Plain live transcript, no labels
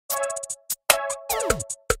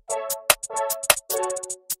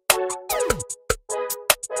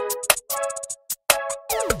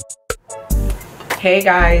Hey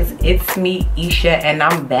guys, it's me Isha, and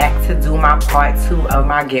I'm back to do my part 2 of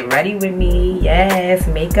my get ready with me. Yes,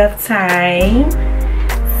 makeup time.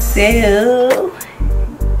 So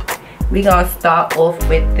we gonna start off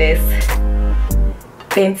with this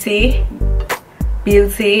Fenty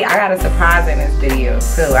Beauty. I got a surprise in this video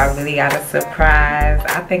too. I really got a surprise.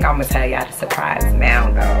 I think I'm gonna tell y'all the surprise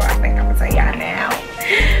now though. I think I'm gonna tell y'all now.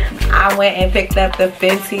 I went and picked up the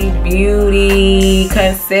Fenty Beauty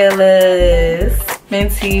concealers.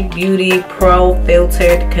 Fenty Beauty Pro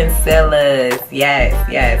Filtered Concealers.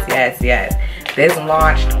 Yes. This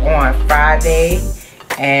launched on Friday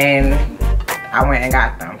and I went and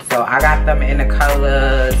got them. So I got them in the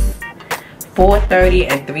colors 430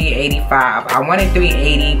 and 385. I wanted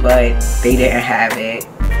 380, but they didn't have it.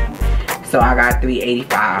 So I got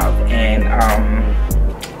 385 and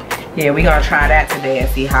yeah, we're gonna try that today and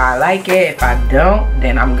see how I like it. If I don't,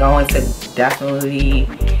 then I'm going to definitely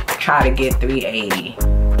try to get 380.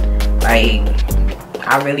 Like,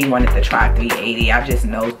 I really wanted to try 380. I just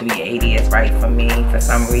know 380 is right for me for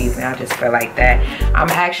some reason. I just feel like that. I'm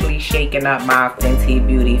actually shaking up my Fenty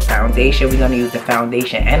Beauty foundation. We're gonna use the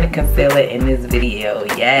foundation and the concealer in this video.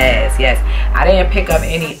 Yes. I didn't pick up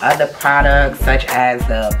any other products such as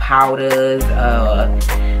the powders,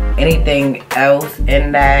 anything else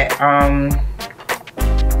in that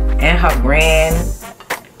in her brand.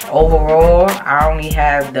 Overall, I only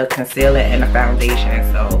have the concealer and the foundation.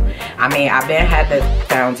 So I mean, I've been had the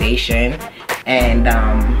foundation and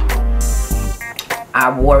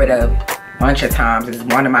I wore it a bunch of times. It's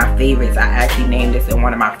one of my favorites. I actually named this in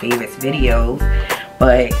one of my favorites videos,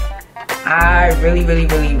 but I really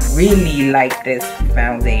like this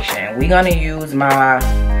foundation. We're gonna use my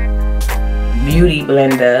beauty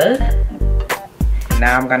blender.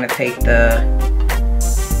 Now I'm gonna take the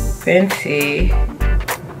Fenty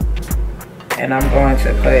and I'm going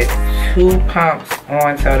to put 2 pumps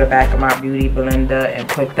onto the back of my beauty blender and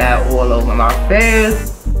put that all over my face.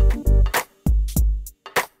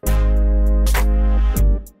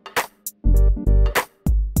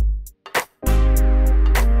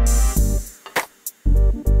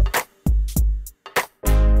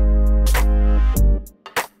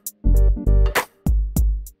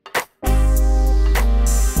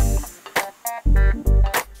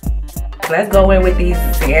 Let's go in with these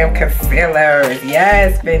damn concealers.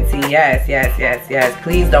 Yes, Fenty. Yes.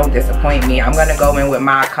 Please don't disappoint me. I'm gonna go in with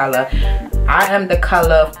my color. I am the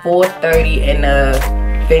color 430 in the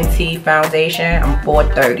Fenty foundation. I'm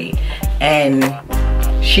 430.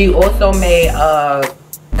 And she also made a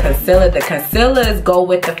concealer. The concealers go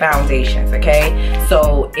with the foundations, okay?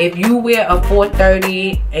 So if you wear a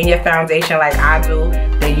 430 in your foundation like I do,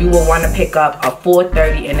 then you will want to pick up a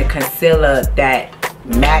 430 in the concealer that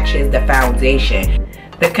matches the foundation.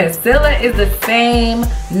 The concealer is the same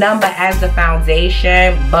number as the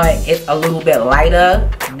foundation, but it's a little bit lighter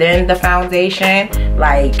than the foundation.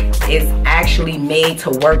 Like, it's actually made to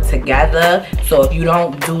work together. So if you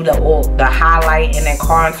don't do the highlight and then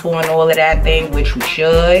contour and all of that thing, which you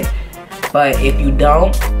should, but if you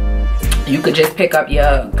don't, you could just pick up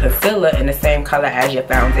your concealer in the same color as your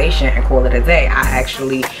foundation and call it a day. I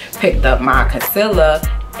actually picked up my concealer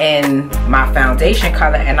in my foundation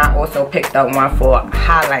color, and I also picked up one for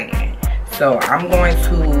highlighting. So I'm going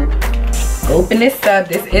to open this up.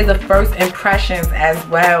 This is a first impressions as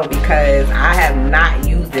well because I have not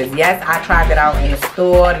used this. Yes, I tried it out in the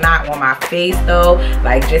store, not on my face though,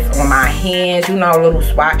 like just on my hands, you know, little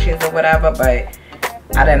swatches or whatever, but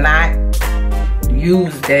I did not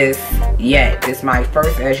use this yet. This is my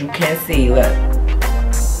first, as you can see, look,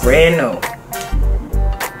 brand new.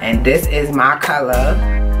 And this is my color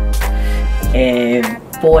in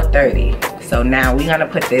 430. So now we're gonna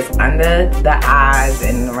put this under the eyes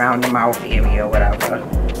and around the mouth area or whatever.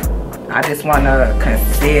 I just wanna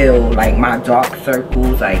conceal like my dark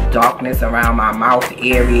circles, like darkness around my mouth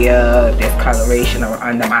area, discoloration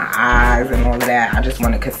under my eyes and all of that. I just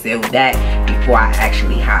wanna conceal that before I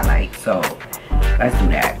actually highlight. So let's do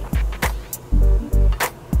that.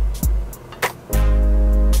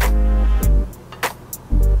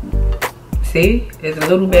 See, it's a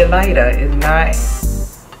little bit lighter. It's not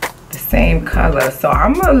the same color. So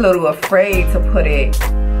I'm a little afraid to put it.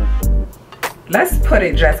 Let's put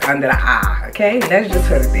it just under the eye, okay? Let's just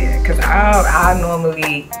put it there. Because I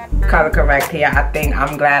normally color correct here. I think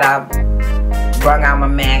I'm glad I brought out my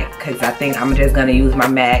MAC. Because I think I'm just going to use my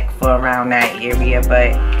MAC for around that area.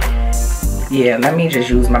 But yeah, let me just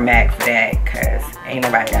use my MAC for that. Because ain't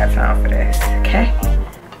nobody got time for this, okay?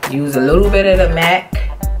 Use a little bit of the MAC.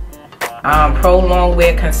 Pro Long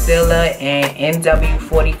Wear Concealer in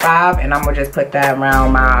NW45, and I'm gonna just put that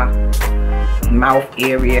around my mouth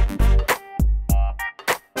area.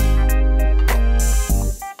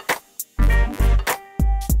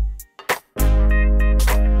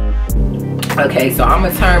 Okay, so I'm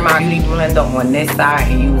gonna turn my beauty blender on this side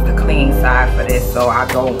and use the clean side for this, so I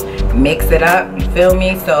don't mix it up, you feel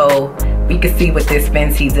me? So we can see what this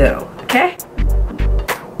Fenty do, okay?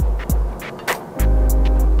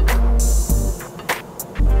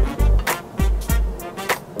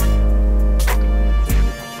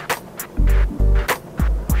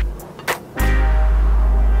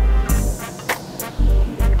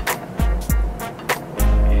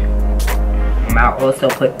 I'll also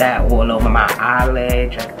put that all over my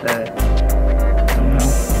eyelid just to, you know.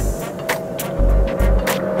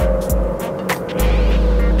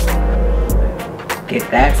 Get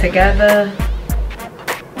that together.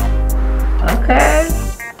 Okay.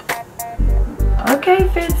 Okay,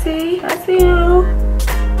 Fenty, I see you.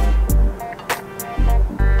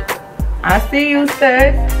 I see you,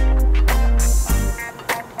 sis.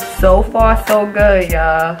 So far, so good,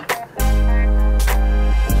 y'all.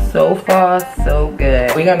 So far, so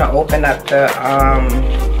good. We're gonna open up the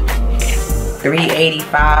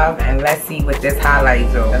 385 and let's see what this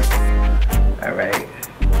highlight does. All right.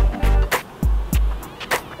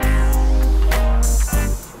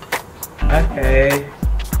 Okay.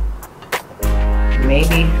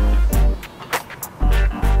 Maybe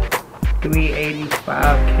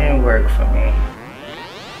 385 can work for me.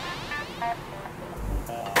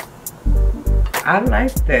 I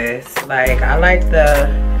like this. Like, I like the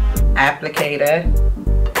applicator.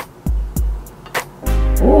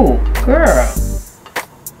 Ooh, girl.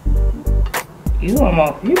 You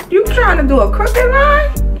almost, you trying to do a crooked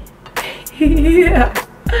line? Yeah.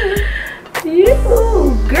 You,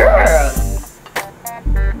 girl.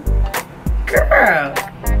 Girl.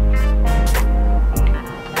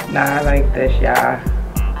 Nah, I like this, y'all.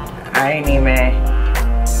 I ain't even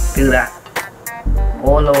do that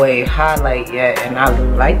all the way highlight yet, and I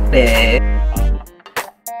like this.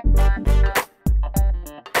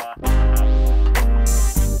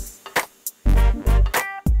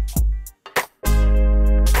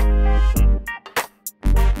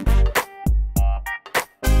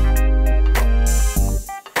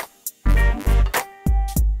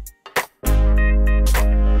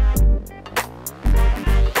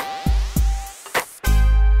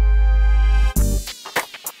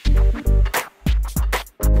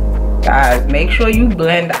 Guys, make sure you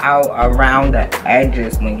blend out around the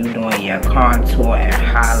edges when you're doing your contour and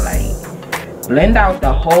highlight. Blend out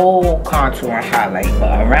the whole contour and highlight,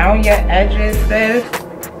 but around your edges, sis,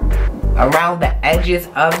 around the edges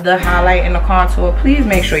of the highlight and the contour, please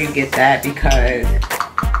make sure you get that, because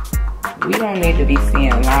we don't need to be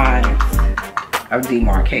seeing lines of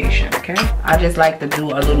demarcation, okay? I just like to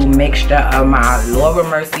do a little mixture of my Laura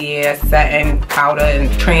Mercier setting powder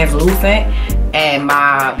and translucent and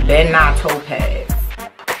my Ben Nye Topaz.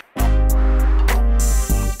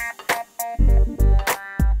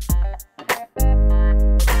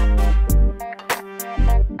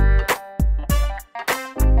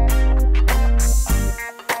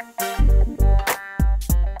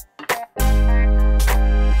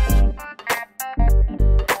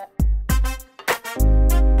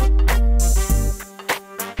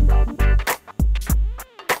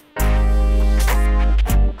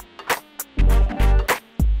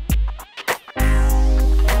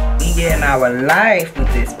 Getting our life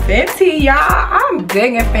with this Fenty, y'all. I'm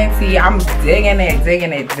digging Fenty. I'm digging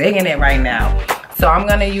it right now. So I'm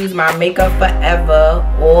gonna use my Makeup Forever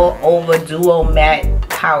All Over Duo Matte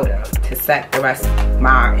Powder to set the rest of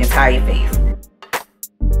my entire face.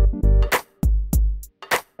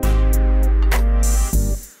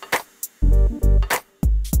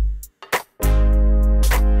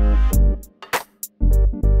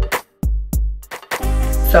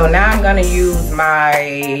 So now I'm gonna use my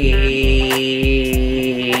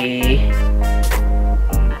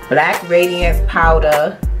Black Radiance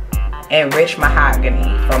Powder Enriched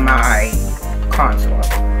Mahogany for my contour.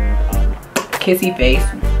 Kissy face.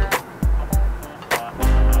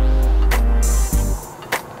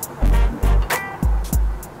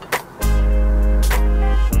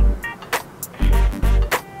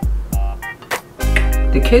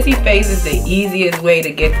 The kissy face is the easiest way to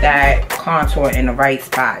get that contour in the right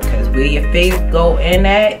spot, because where your face go in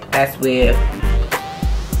at, that's where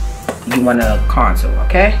you want to contour,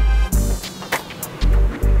 okay?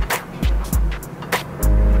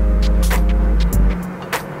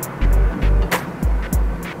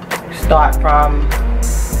 Start from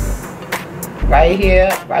right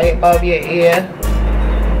here, right above your ear,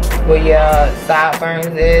 where your sideburns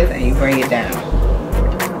is, and you bring it down.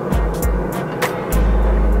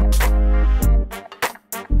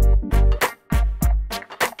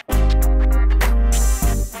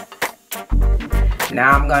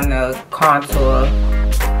 Now I'm gonna contour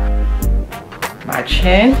my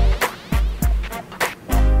chin.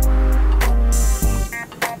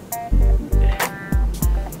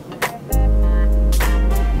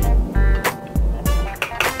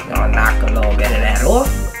 Gonna knock a little bit of that off.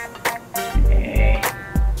 And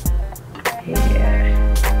yeah.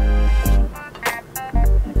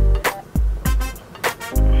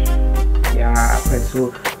 Yeah, I put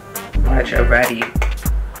too much already.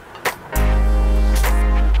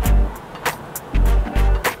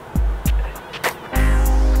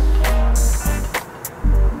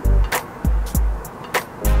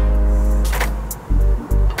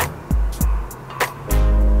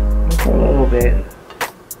 Bit.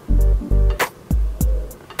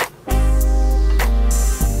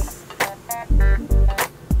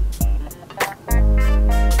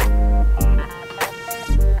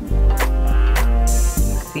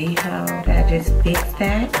 See how that just fixed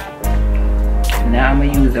that? Now I'm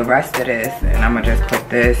gonna use the rest of this and I'm gonna just put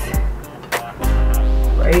this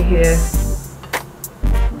right here.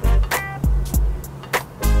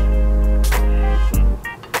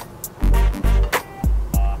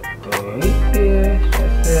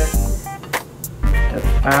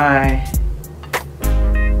 Define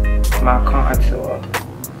my contour.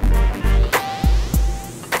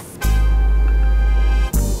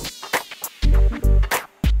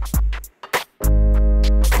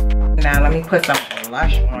 Now let me put some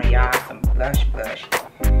blush on y'all, some blush.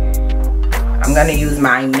 I'm gonna use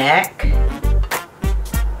my MAC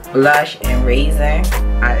blush and Raisin.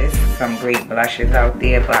 There's some great blushes out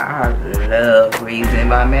there, but I love Raisin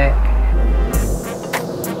by MAC.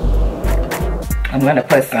 I'm gonna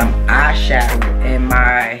put some eyeshadow in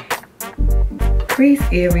my crease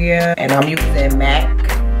area, and I'm using MAC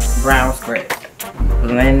Brown Script.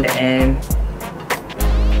 Blend in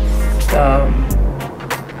some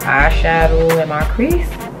eyeshadow in my crease.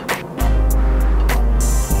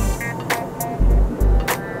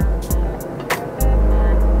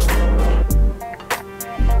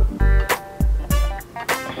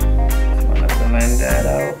 Just wanna blend that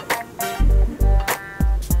out.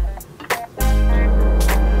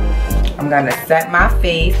 I'm gonna set my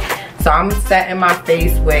face. So I'm setting my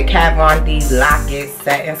face with Kat Von D's Lock-It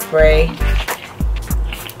setting spray.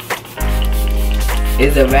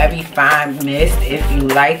 It's a very fine mist if you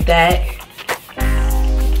like that.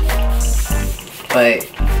 But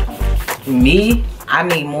me, I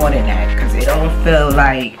need more than that because it don't feel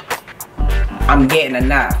like I'm getting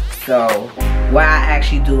enough. So what I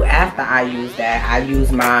actually do after I use that, I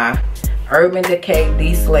use my Urban Decay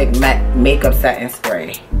De-Slick makeup setting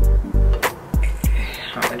spray.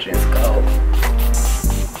 I'ma just go.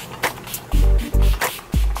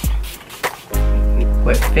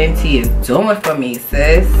 What Fenty is doing for me,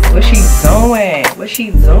 sis. What she doing? What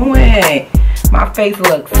she doing? My face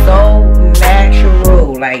looks so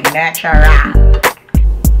natural, like natural.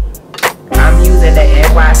 I'm using the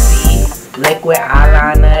NYC liquid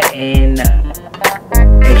eyeliner in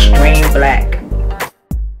Extreme Black.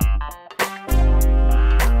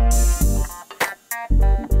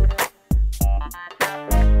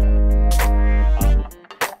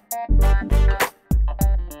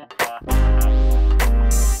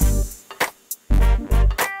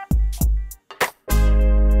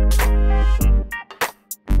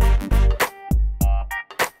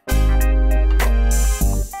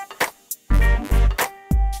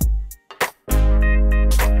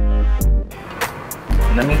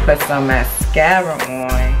 Let me put some mascara on.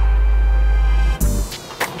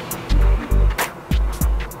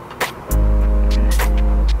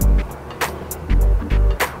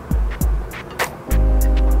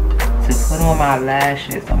 To put on my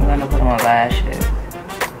lashes, I'm gonna put on lashes.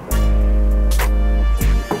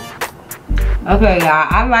 Okay, y'all,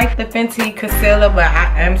 I like the Fenty concealer, but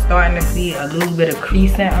I am starting to see a little bit of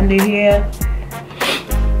creasing under here.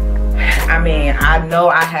 I mean, I know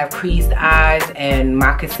I have creased eyes and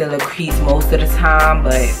my concealer crease most of the time,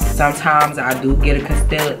 but sometimes I do get a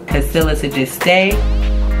concealer to just stay.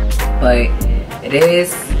 But it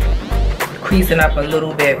is creasing up a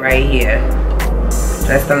little bit right here.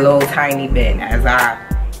 Just a little tiny bit. As I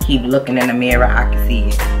keep looking in the mirror, I can see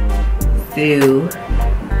it. So,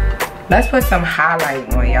 let's put some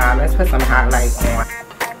highlight on, y'all. Let's put some highlight on.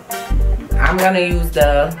 I'm gonna use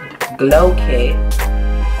the Glow Kit.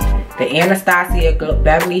 The Anastasia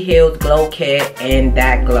Beverly Hills Glow Kit in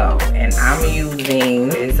That Glow. And I'm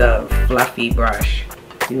using is a fluffy brush.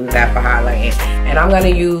 Use that for highlighting. And I'm gonna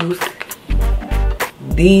use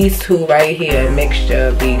these two right here, a mixture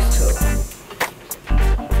of these two.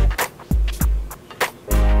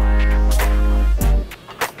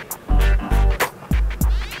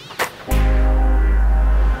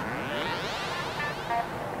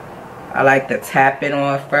 I like to tap it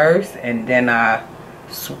on first and then I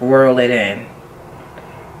swirl it in.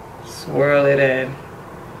 Swirl it in.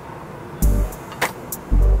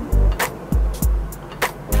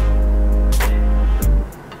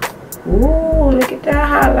 Ooh, look at that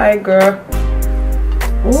highlight, girl.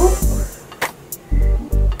 Ooh.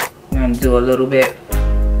 I'm gonna do a little bit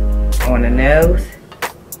on the nose.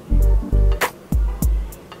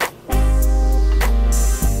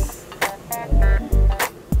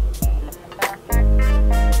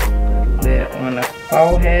 On the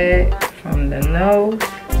forehead from the nose,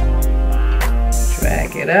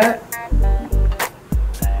 drag it up.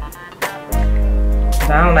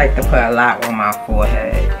 I don't like to put a lot on my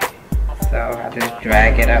forehead, so I just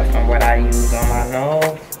drag it up from what I use on my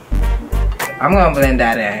nose. I'm gonna blend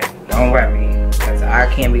that in, don't worry, because I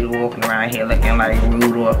can't be walking around here looking like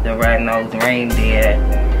Rudolph the Red-Nosed Reindeer.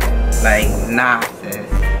 Like, nah, sis,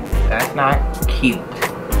 that's not cute.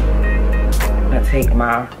 I'm gonna take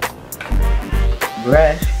my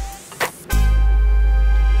brush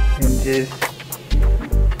and just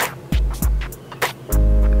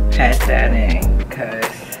pat that in,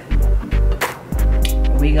 because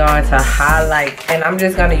we going to highlight, and I'm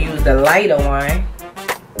just gonna use the lighter one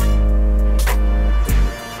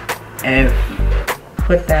and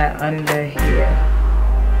put that under here.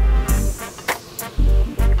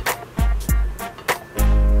 A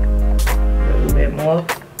little bit more.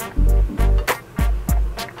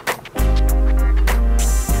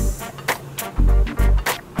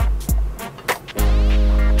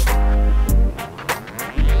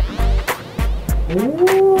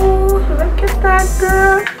 Ooh, look at that,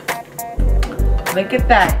 girl. Look at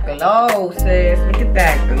that glow, sis. Look at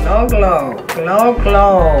that glow, glow. Glow,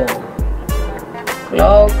 glow.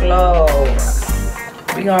 Glow, glow.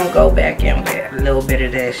 We're gonna go back in with a little bit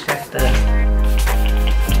of this just to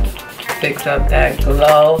fix up that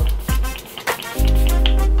glow.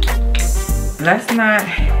 Let's not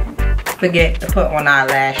forget to put on our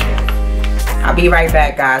lashes. I'll be right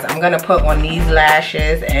back, guys. I'm gonna put on these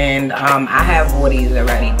lashes, and I have all these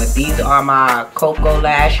already, but these are my Cocoa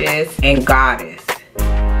lashes in Goddess.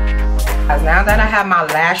 Guys, now that I have my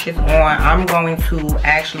lashes on, I'm going to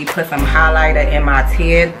actually put some highlighter in my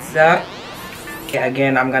tears up.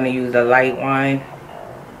 Again, I'm gonna use the light one.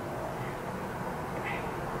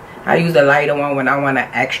 I use the lighter one when I want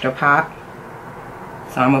an extra pop.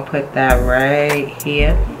 So I'm gonna put that right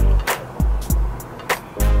here.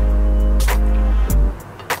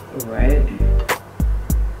 Right here.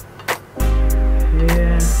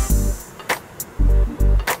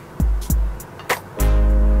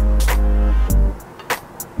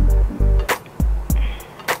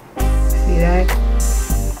 See that?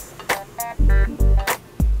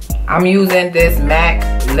 I'm using this MAC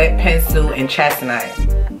lip pencil in chestnut.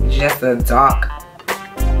 Just a dark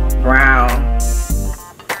brown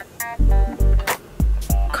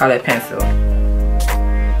colored pencil.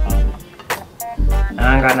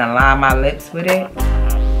 I'm gonna line my lips with it.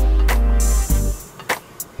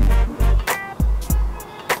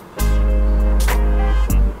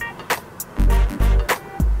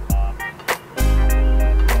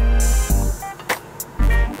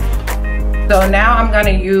 So now I'm gonna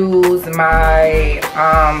use my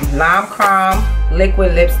Lime Crime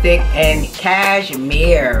liquid lipstick in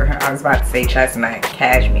Cashmere. I was about to say chestnut,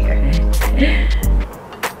 Cashmere.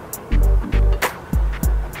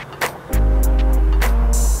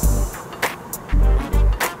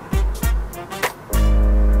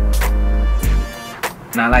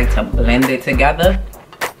 And I like to blend it together.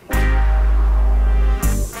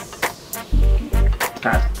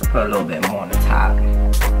 Try to put a little bit more on the top.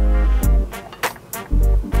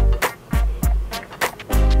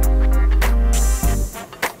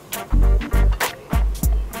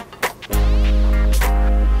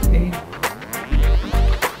 See?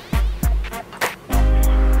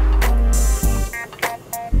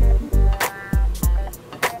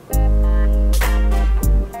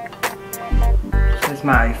 This is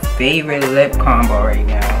my favorite lip combo right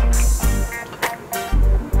now.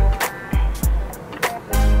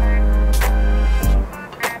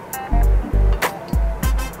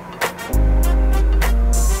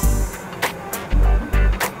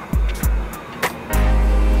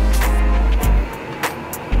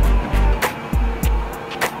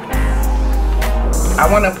 I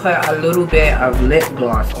want to put a little bit of lip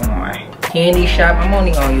gloss on. Candy Shop, I'm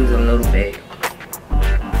only going to use a little bit.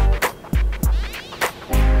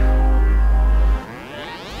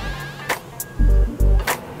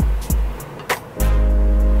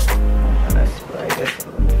 I'm going to spray this a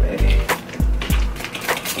little bit.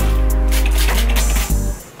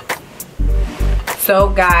 So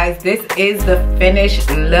guys, this is the finished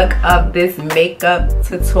look of this makeup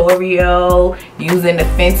tutorial using the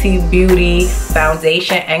Fenty Beauty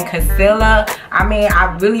foundation and concealer. I mean,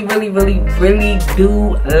 I really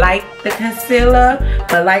do like the concealer,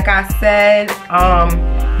 but like I said,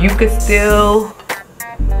 you could still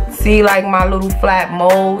see like my little flat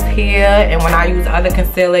moles here, and when I use other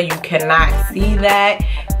concealer you cannot see that.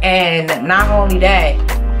 And not only that,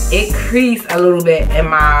 it creased a little bit in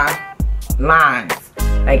my lines.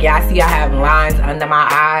 Like y'all see I have lines under my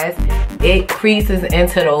eyes. It creases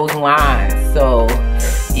into those lines. So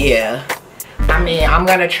yeah, I mean, I'm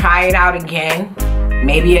gonna try it out again,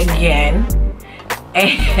 maybe again,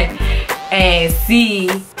 and see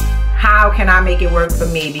how can I make it work for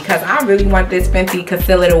me, because I really want this Fenty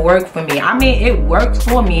concealer to work for me. I mean, it works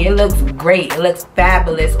for me. It looks great. It looks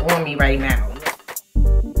fabulous on me right now.